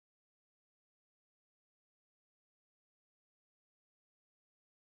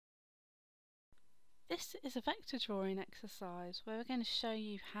This is a vector drawing exercise where we're going to show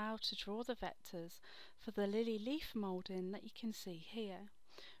you how to draw the vectors for the lily leaf moulding that you can see here.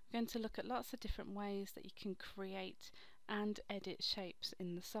 We're going to look at lots of different ways that you can create and edit shapes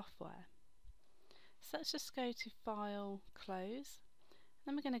in the software. So let's just go to File, Close,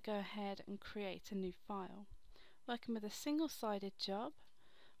 then we're going to go ahead and create a new file. Working with a single-sided job.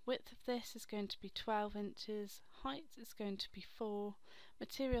 Width of this is going to be 12 inches, height is going to be 4,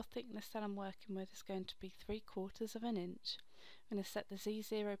 material thickness that I'm working with is going to be 3/4 of an inch. I'm going to set the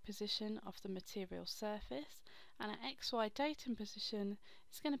Z0 position of the material surface, and our XY datum position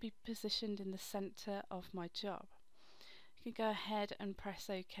is going to be positioned in the centre of my job. You can go ahead and press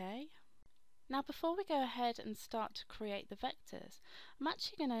OK. Now before we go ahead and start to create the vectors, I'm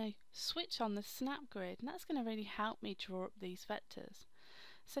actually going to switch on the snap grid, and that's going to really help me draw up these vectors.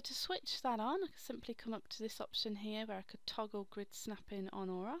 So to switch that on, I can simply come up to this option here where I could toggle grid snapping on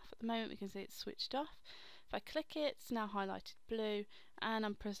or off. At the moment we can see it's switched off. If I click it, it's now highlighted blue, and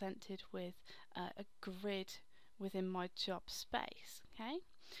I'm presented with a grid within my job space. Okay.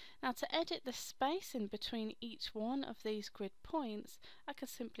 Now to edit the space in between each one of these grid points, I could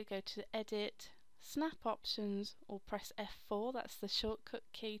simply go to Edit, Snap Options, or press F4, that's the shortcut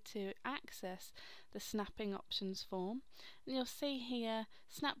key to access the snapping options form. And you'll see here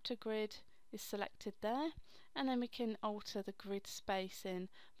Snap to Grid is selected there, and then we can alter the grid spacing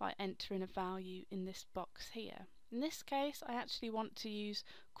by entering a value in this box here. In this case I actually want to use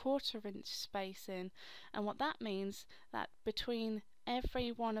 1/4 inch spacing, and what that means that between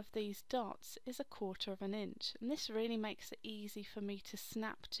every one of these dots is 1/4 of an inch, and this really makes it easy for me to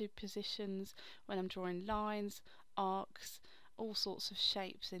snap to positions when I'm drawing lines, arcs, all sorts of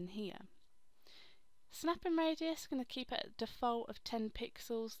shapes in here. Snapping radius, I'm going to keep it at default of 10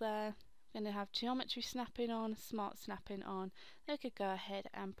 pixels there. I'm going to have geometry snapping on, smart snapping on, then we could go ahead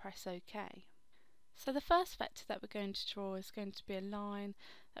and press OK. So the first vector that we're going to draw is going to be a line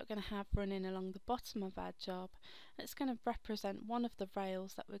that we're going to have running along the bottom of our job, and it's going to represent one of the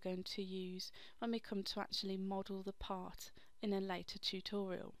rails that we're going to use when we come to actually model the part in a later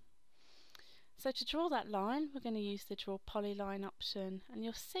tutorial. So to draw that line, we're going to use the Draw Polyline option, and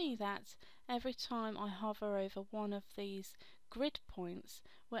you'll see that every time I hover over one of these grid points,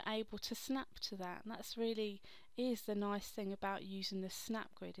 we're able to snap to that, and that's really is the nice thing about using the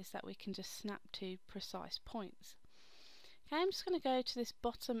snap grid, is that we can just snap to precise points. Okay, I'm just going to go to this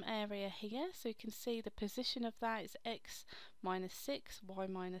bottom area here, so you can see the position of that is x minus 6, y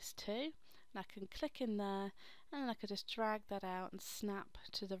minus 2, and I can click in there, and then I could just drag that out and snap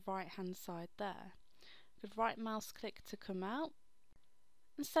to the right hand side there. I could right mouse click to come out.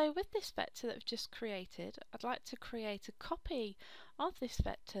 And so with this vector that we've just created, I'd like to create a copy of this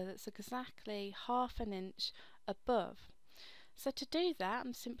vector that's exactly 1/2 inch above. So to do that,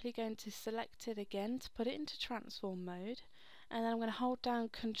 I'm simply going to select it again to put it into transform mode, and then I'm going to hold down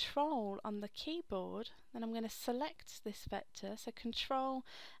Control on the keyboard, then I'm going to select this vector. So Control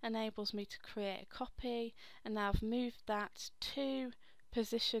enables me to create a copy, and now I've moved that 2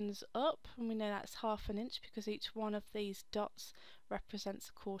 positions up, and we know that's 1/2 inch because each one of these dots represents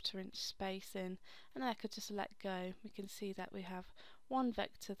a 1/4 inch spacing, and then I could just let go. We can see that we have one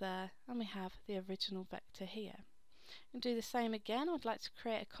vector there, and we have the original vector here. And do the same again. I'd like to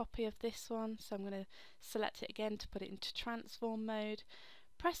create a copy of this one, so I'm going to select it again to put it into transform mode,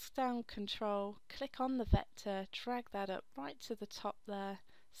 press down Control, click on the vector, drag that up right to the top there,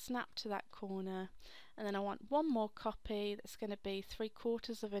 snap to that corner, and then I want one more copy that's going to be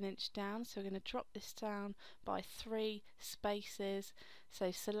 3/4 of an inch down, so we're going to drop this down by 3 spaces.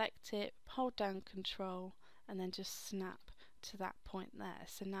 So select it, hold down Control, and then just snap to that point there.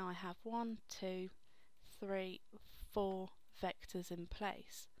 So now I have 1, 2, 3, 4 vectors in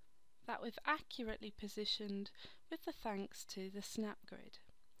place that we've accurately positioned with the thanks to the snap grid.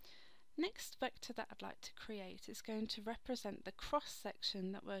 Next vector that I'd like to create is going to represent the cross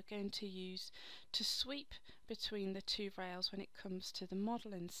section that we're going to use to sweep between the 2 rails when it comes to the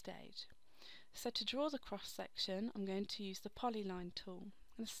modelling stage. So to draw the cross section, I'm going to use the Polyline tool.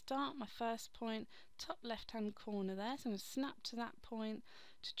 I'm going to start my first point, top left hand corner there, so I'm going to snap to that point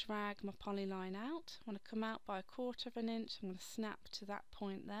to drag my polyline out. I want to come out by 1/4 of an inch, I'm going to snap to that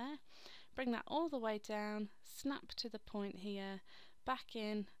point there, bring that all the way down, snap to the point here, back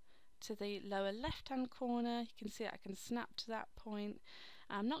in to the lower left hand corner. You can see I can snap to that point.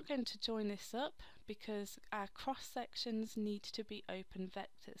 I'm not going to join this up because our cross sections need to be open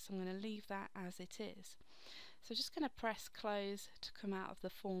vectors, so I'm going to leave that as it is. So just going to press close to come out of the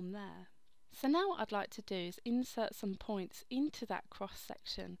form there. So now what I'd like to do is insert some points into that cross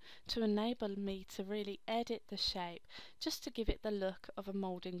section to enable me to really edit the shape, just to give it the look of a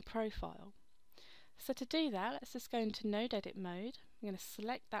moulding profile. So to do that, let's just go into Node Edit mode. I'm going to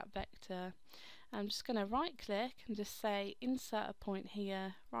select that vector. I'm just going to right click and just say insert a point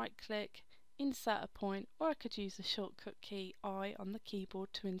here, right click, insert a point, or I could use the shortcut key I on the keyboard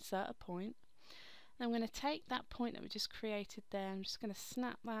to insert a point. And I'm going to take that point that we just created there, I'm just going to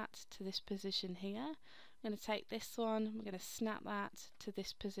snap that to this position here. I'm going to take this one, I'm going to snap that to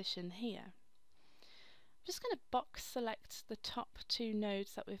this position here. I'm just going to box select the top two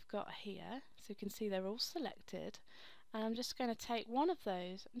nodes that we've got here, so you can see they're all selected. And I'm just going to take one of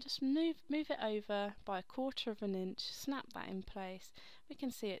those and just move it over by 1/4 of an inch, snap that in place. We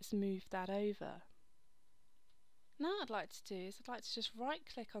can see it's moved that over. Now what I'd like to do is I'd like to just right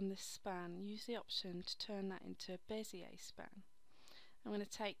click on this span and use the option to turn that into a Bezier span. I'm going to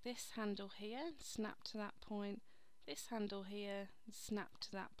take this handle here and snap to that point, this handle here and snap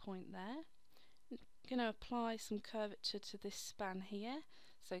to that point there. I'm going to apply some curvature to this span here,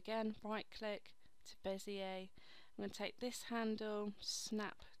 so again right click to Bezier. I'm going to take this handle,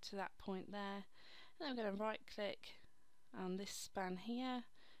 snap to that point there, and then I'm going to right click on this span here,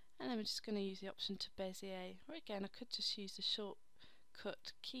 and then we're just going to use the option to Bezier, or again I could just use the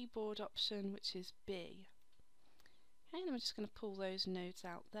shortcut keyboard option, which is B. Okay, and then we're just going to pull those nodes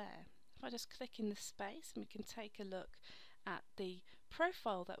out there. If I just click in the space, and we can take a look at the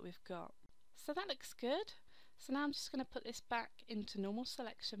profile that we've got. So that looks good. So now I'm just going to put this back into normal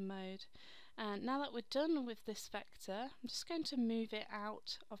selection mode. And now that we're done with this vector, I'm just going to move it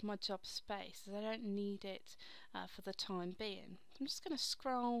out of my job space, as I don't need it for the time being. I'm just going to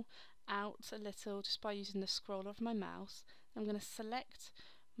scroll out a little just by using the scroll of my mouse. I'm going to select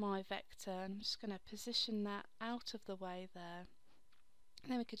my vector and I'm just going to position that out of the way there.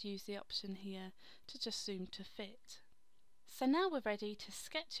 And then we could use the option here to just zoom to fit. So now we're ready to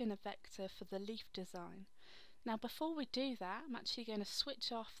sketch in a vector for the leaf design. Now before we do that, I'm actually going to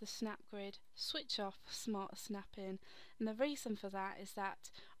switch off the snap grid, switch off smart snapping, and the reason for that is that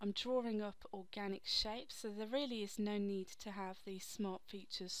I'm drawing up organic shapes, so there really is no need to have these smart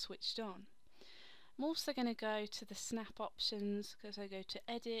features switched on. I'm also going to go to the snap options, so I go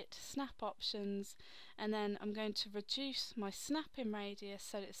to edit, snap options, and then I'm going to reduce my snapping radius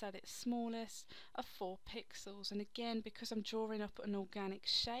so it's at its smallest of 4 pixels. And again, because I'm drawing up an organic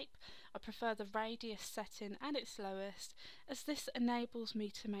shape, I prefer the radius setting at its lowest, as this enables me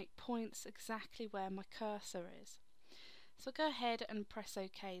to make points exactly where my cursor is. So I'll go ahead and press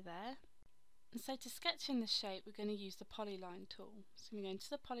OK there. And so to sketch in the shape, we're going to use the Polyline tool. So I'm going to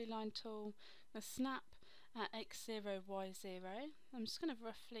the Polyline tool, I'm going to snap X0, Y0. I'm just going to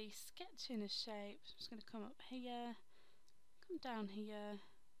roughly sketch in a shape. I'm just going to come up here, come down here,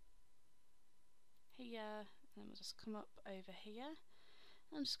 here, and then we'll just come up over here.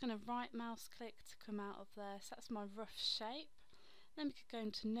 I'm just going to right mouse click to come out of there, so that's my rough shape. Then we could go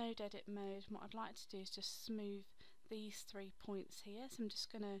into Node Edit mode, and what I'd like to do is just smooth these 3 points here. So I'm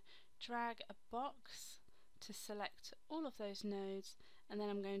just going to drag a box to select all of those nodes, and then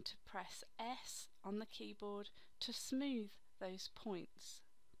I'm going to press S on the keyboard to smooth those points.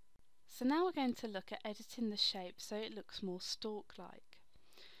 So now we're going to look at editing the shape so it looks more stalk-like.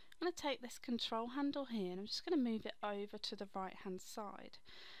 I'm going to take this control handle here and I'm just going to move it over to the right hand side.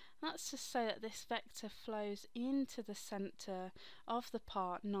 That's just so that this vector flows into the centre of the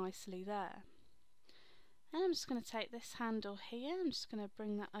part nicely there. And I'm just going to take this handle here, I'm just going to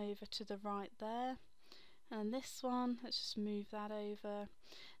bring that over to the right there, and this one, let's just move that over.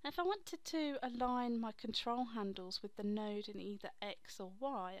 Now if I wanted to align my control handles with the node in either X or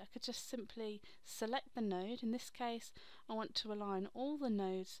Y, I could just simply select the node. In this case I want to align all the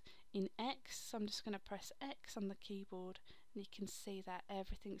nodes in X, so I'm just going to press X on the keyboard and you can see that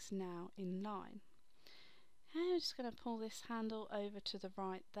everything's now in line. Okay, I'm just going to pull this handle over to the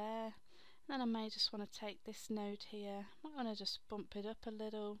right there. Then I may just want to take this node here, might want to just bump it up a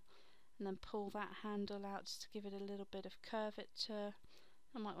little and then pull that handle out just to give it a little bit of curvature.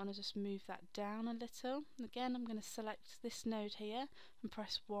 I might want to just move that down a little. And again, I'm going to select this node here and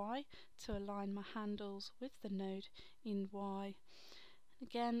press Y to align my handles with the node in Y. And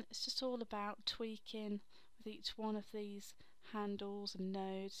again, it's just all about tweaking with each one of these handles and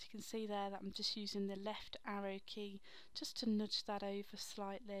nodes. You can see there that I'm just using the left arrow key just to nudge that over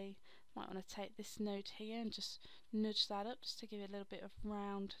slightly. Might want to take this node here and just nudge that up just to give it a little bit of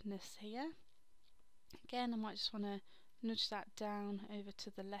roundness here. Again, I might just want to nudge that down over to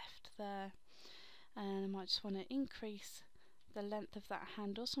the left there, and I might just want to increase the length of that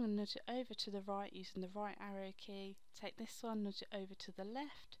handle, so I'm going to nudge it over to the right using the right arrow key, take this one, nudge it over to the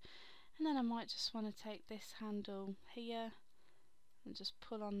left, and then I might just want to take this handle here and just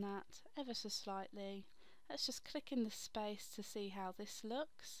pull on that ever so slightly. Let's just click in the space to see how this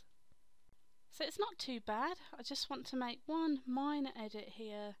looks. So it's not too bad. I just want to make one minor edit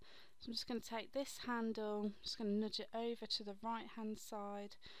here. So I'm just going to take this handle, just going to nudge it over to the right hand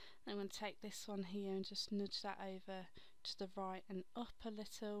side. Then I'm going to take this one here and just nudge that over to the right and up a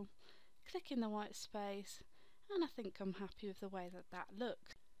little. Click in the white space, and I think I'm happy with the way that that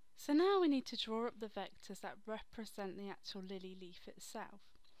looks. So now we need to draw up the vectors that represent the actual lily leaf itself.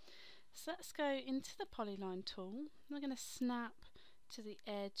 So let's go into the Polyline tool. We're going to snap to the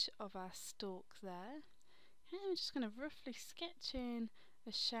edge of our stalk there. Okay, we're just going to roughly sketch in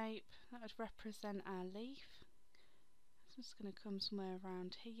a shape that would represent our leaf. So I'm just going to come somewhere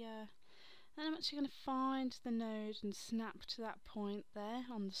around here. And I'm actually going to find the node and snap to that point there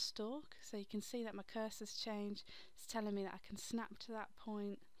on the stalk. So you can see that my cursor's changed. It's telling me that I can snap to that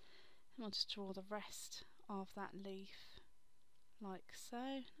point. And I'll just draw the rest of that leaf like so.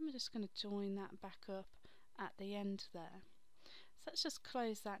 And we're just going to join that back up at the end there. So let's just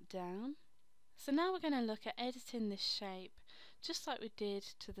close that down. So now we're going to look at editing this shape just like we did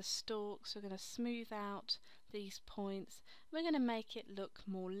to the stalk. So we're going to smooth out these points. We're going to make it look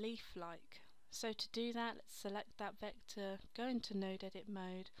more leaf-like. So to do that, let's select that vector, go into node edit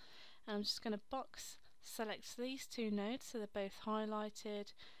mode, and I'm just going to box select these two nodes so they're both highlighted,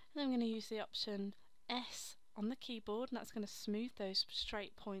 and then I'm going to use the option S on the keyboard, and that's going to smooth those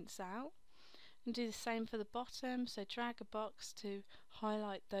straight points out. And do the same for the bottom, so drag a box to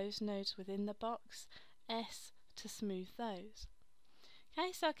highlight those nodes within the box, S to smooth those.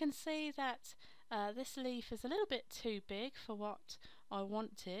 Okay, so I can see that this leaf is a little bit too big for what I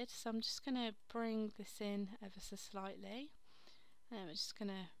wanted, so I'm just going to bring this in ever so slightly. And we're just going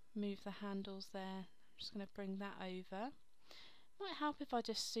to move the handles there. I'm just going to bring that over. Might help if I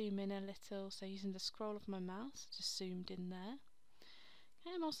just zoom in a little, so using the scroll of my mouse, just zoomed in there.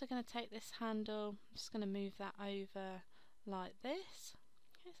 Okay, I'm also going to take this handle, I'm just going to move that over like this.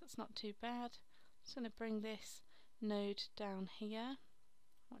 Okay, so that's not too bad. I'm just going to bring this node down here.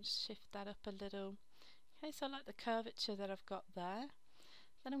 I'll just shift that up a little. Okay, so I like the curvature that I've got there.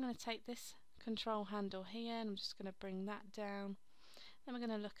 Then I'm going to take this control handle here and I'm just going to bring that down. Then we're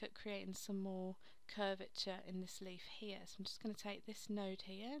going to look at creating some more curvature in this leaf here. So I'm just going to take this node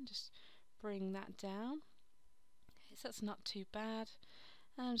here and just bring that down. Okay, so that's not too bad.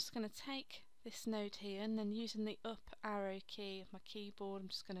 And I'm just going to take this node here and then using the up arrow key of my keyboard, I'm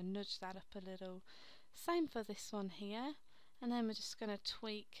just going to nudge that up a little. Same for this one here. And then we're just going to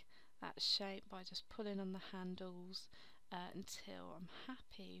tweak that shape by just pulling on the handles until I'm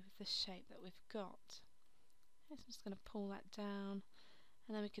happy with the shape that we've got. Okay, so I'm just going to pull that down,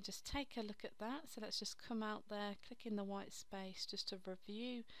 and then we could just take a look at that. So let's just come out there, click in the white space just to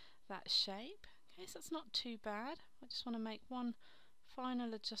review that shape. Okay, so that's not too bad. I just want to make one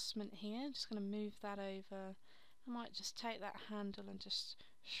final adjustment here. I'm just going to move that over. I might just take that handle and just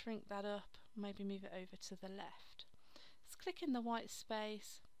shrink that up, maybe move it over to the left. Let's click in the white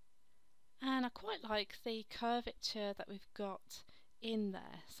space. And I quite like the curvature that we've got in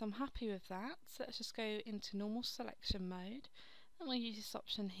there, so I'm happy with that. So let's just go into normal selection mode, and we'll use this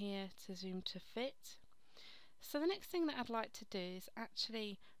option here to zoom to fit. So the next thing that I'd like to do is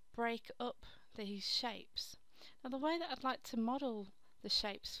actually break up these shapes. Now the way that I'd like to model the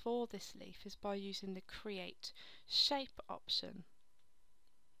shapes for this leaf is by using the create shape option,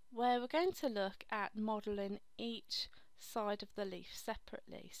 where we're going to look at modelling each side of the leaf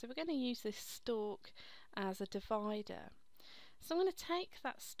separately. So we're going to use this stalk as a divider. So I'm going to take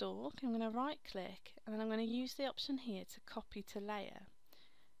that stalk, I'm going to right click, and then I'm going to use the option here to copy to layer.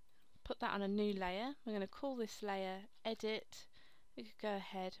 Put that on a new layer. We're going to call this layer edit. We could go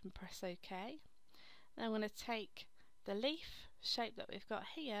ahead and press OK. Then I'm going to take the leaf shape that we've got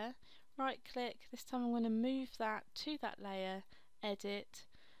here, right click, this time I'm going to move that to that layer, edit,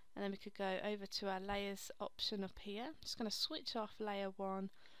 and then we could go over to our layers option up here. I'm just going to switch off layer 1,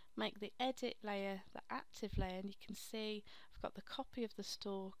 make the edit layer the active layer, and you can see I've got the copy of the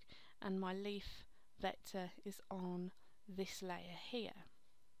stalk and my leaf vector is on this layer here.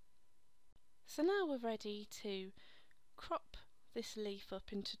 So now we're ready to crop this leaf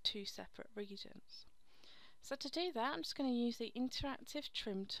up into two separate regions. So to do that, I'm just going to use the interactive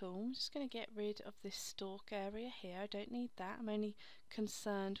trim tool. I'm just going to get rid of this stalk area here. I don't need that. I'm only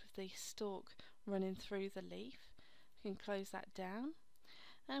concerned with the stalk running through the leaf. We can close that down.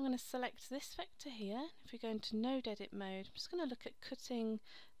 And I'm going to select this vector here. If we go into node edit mode, I'm just going to look at cutting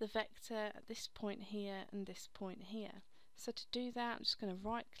the vector at this point here and this point here. So to do that, I'm just going to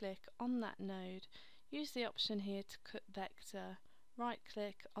right click on that node, use the option here to cut vector, right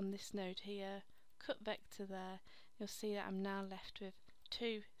click on this node here, cut vector there. You'll see that I'm now left with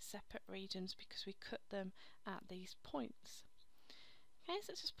two separate regions because we cut them at these points. Okay, so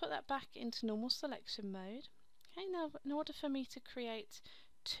let's just put that back into normal selection mode. Okay, now in order for me to create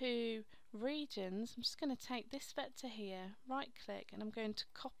two regions, I'm just going to take this vector here, right click, and I'm going to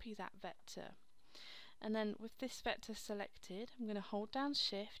copy that vector. And then with this vector selected, I'm going to hold down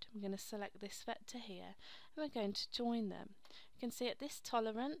shift, I'm going to select this vector here, and we're going to join them. You can see at this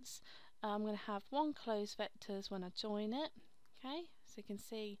tolerance, I'm going to have one closed vectors when I join it. Okay, so you can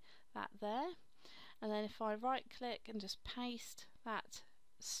see that there. And then if I right click and just paste that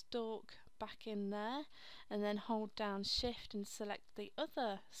stalk back in there, and then hold down shift and select the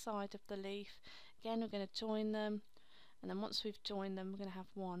other side of the leaf, again we're going to join them, and then once we've joined them we're going to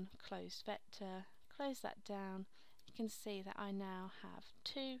have one closed vector. Close that down, you can see that I now have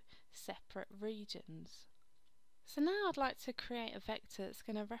two separate regions. So now I'd like to create a vector that's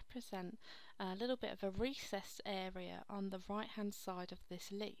going to represent a little bit of a recessed area on the right hand side of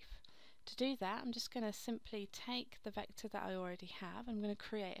this leaf. To do that, I'm just going to simply take the vector that I already have and I'm going to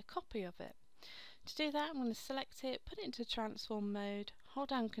create a copy of it. To do that, I'm going to select it, put it into transform mode, hold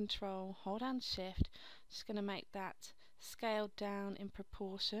down control, hold down shift. Just going to make that scaled down in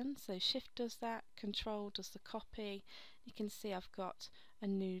proportion. So shift does that, control does the copy. You can see I've got a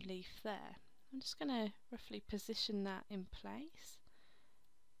new leaf there. I'm just going to roughly position that in place.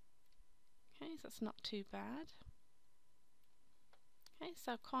 Okay, so that's not too bad. Okay,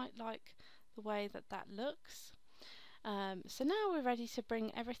 so I quite like the way that that looks. So now we're ready to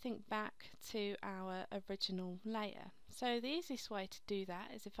bring everything back to our original layer. So the easiest way to do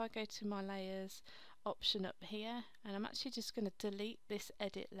that is if I go to my layers option up here, and I'm actually just going to delete this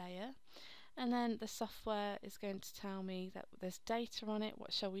edit layer, and then the software is going to tell me that there's data on it.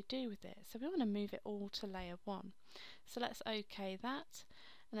 What shall we do with it? So we want to move it all to layer 1. So let's OK that,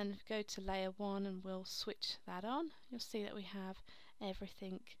 and then if we go to layer 1 and we'll switch that on, you'll see that we have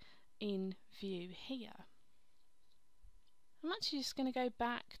everything in view here. I'm actually just going to go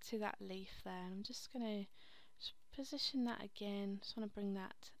back to that leaf there, and I'm just going to position that again. Just want to bring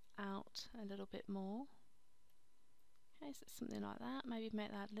that out a little bit more. Okay, so something like that. Maybe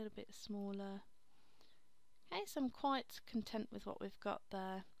make that a little bit smaller. Okay, so I'm quite content with what we've got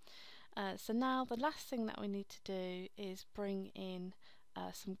there. So now the last thing that we need to do is bring in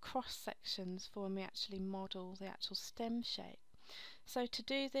some cross sections for when we actually model the actual stem shape. So to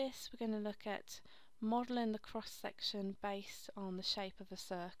do this, we're going to look at modelling the cross section based on the shape of a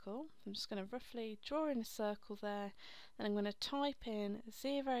circle. I'm just going to roughly draw in a circle there, then I'm going to type in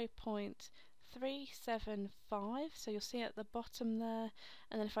 0.375, so you'll see at the bottom there,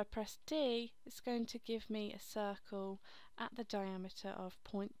 and then if I press D, it's going to give me a circle at the diameter of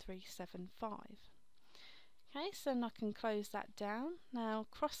 0.375. Okay, so then I can close that down. Now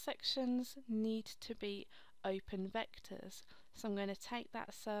cross sections need to be open vectors, so I'm going to take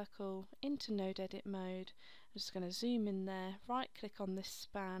that circle into node edit mode. I'm just going to zoom in there, right click on this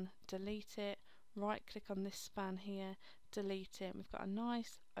span, delete it, right click on this span here, delete it, and we've got a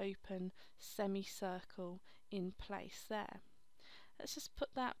nice open semicircle in place there. Let's just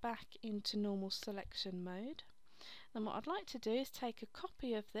put that back into normal selection mode. Then what I'd like to do is take a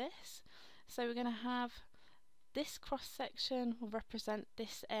copy of this. So we're going to have this cross section will represent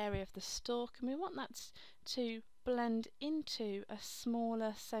this area of the stalk, and we want that to blend into a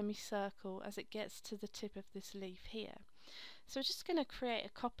smaller semicircle as it gets to the tip of this leaf here. So we're just going to create a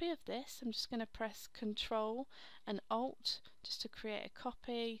copy of this. I'm just going to press Control and Alt just to create a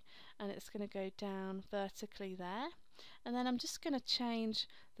copy, and it's going to go down vertically there. And then I'm just going to change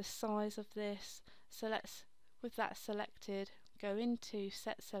the size of this. So let's, with that selected, go into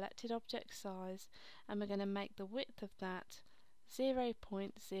Set Selected Object Size, and we're going to make the width of that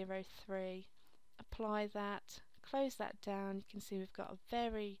 0.03. Apply that, close that down. You can see we've got a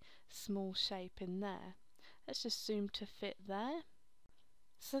very small shape in there. Let's just zoom to fit there.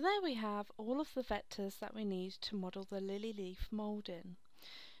 So there we have all of the vectors that we need to model the lily leaf moulding,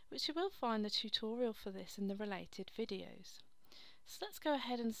 which you will find the tutorial for this in the related videos. So let's go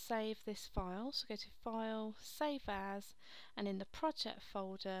ahead and save this file. So go to File, Save As, and in the Project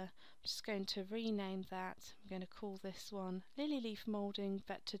folder, I'm just going to rename that. I'm going to call this one Lily Leaf Moulding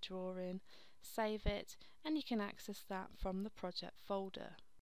Vector Drawing. Save it, and you can access that from the Project folder.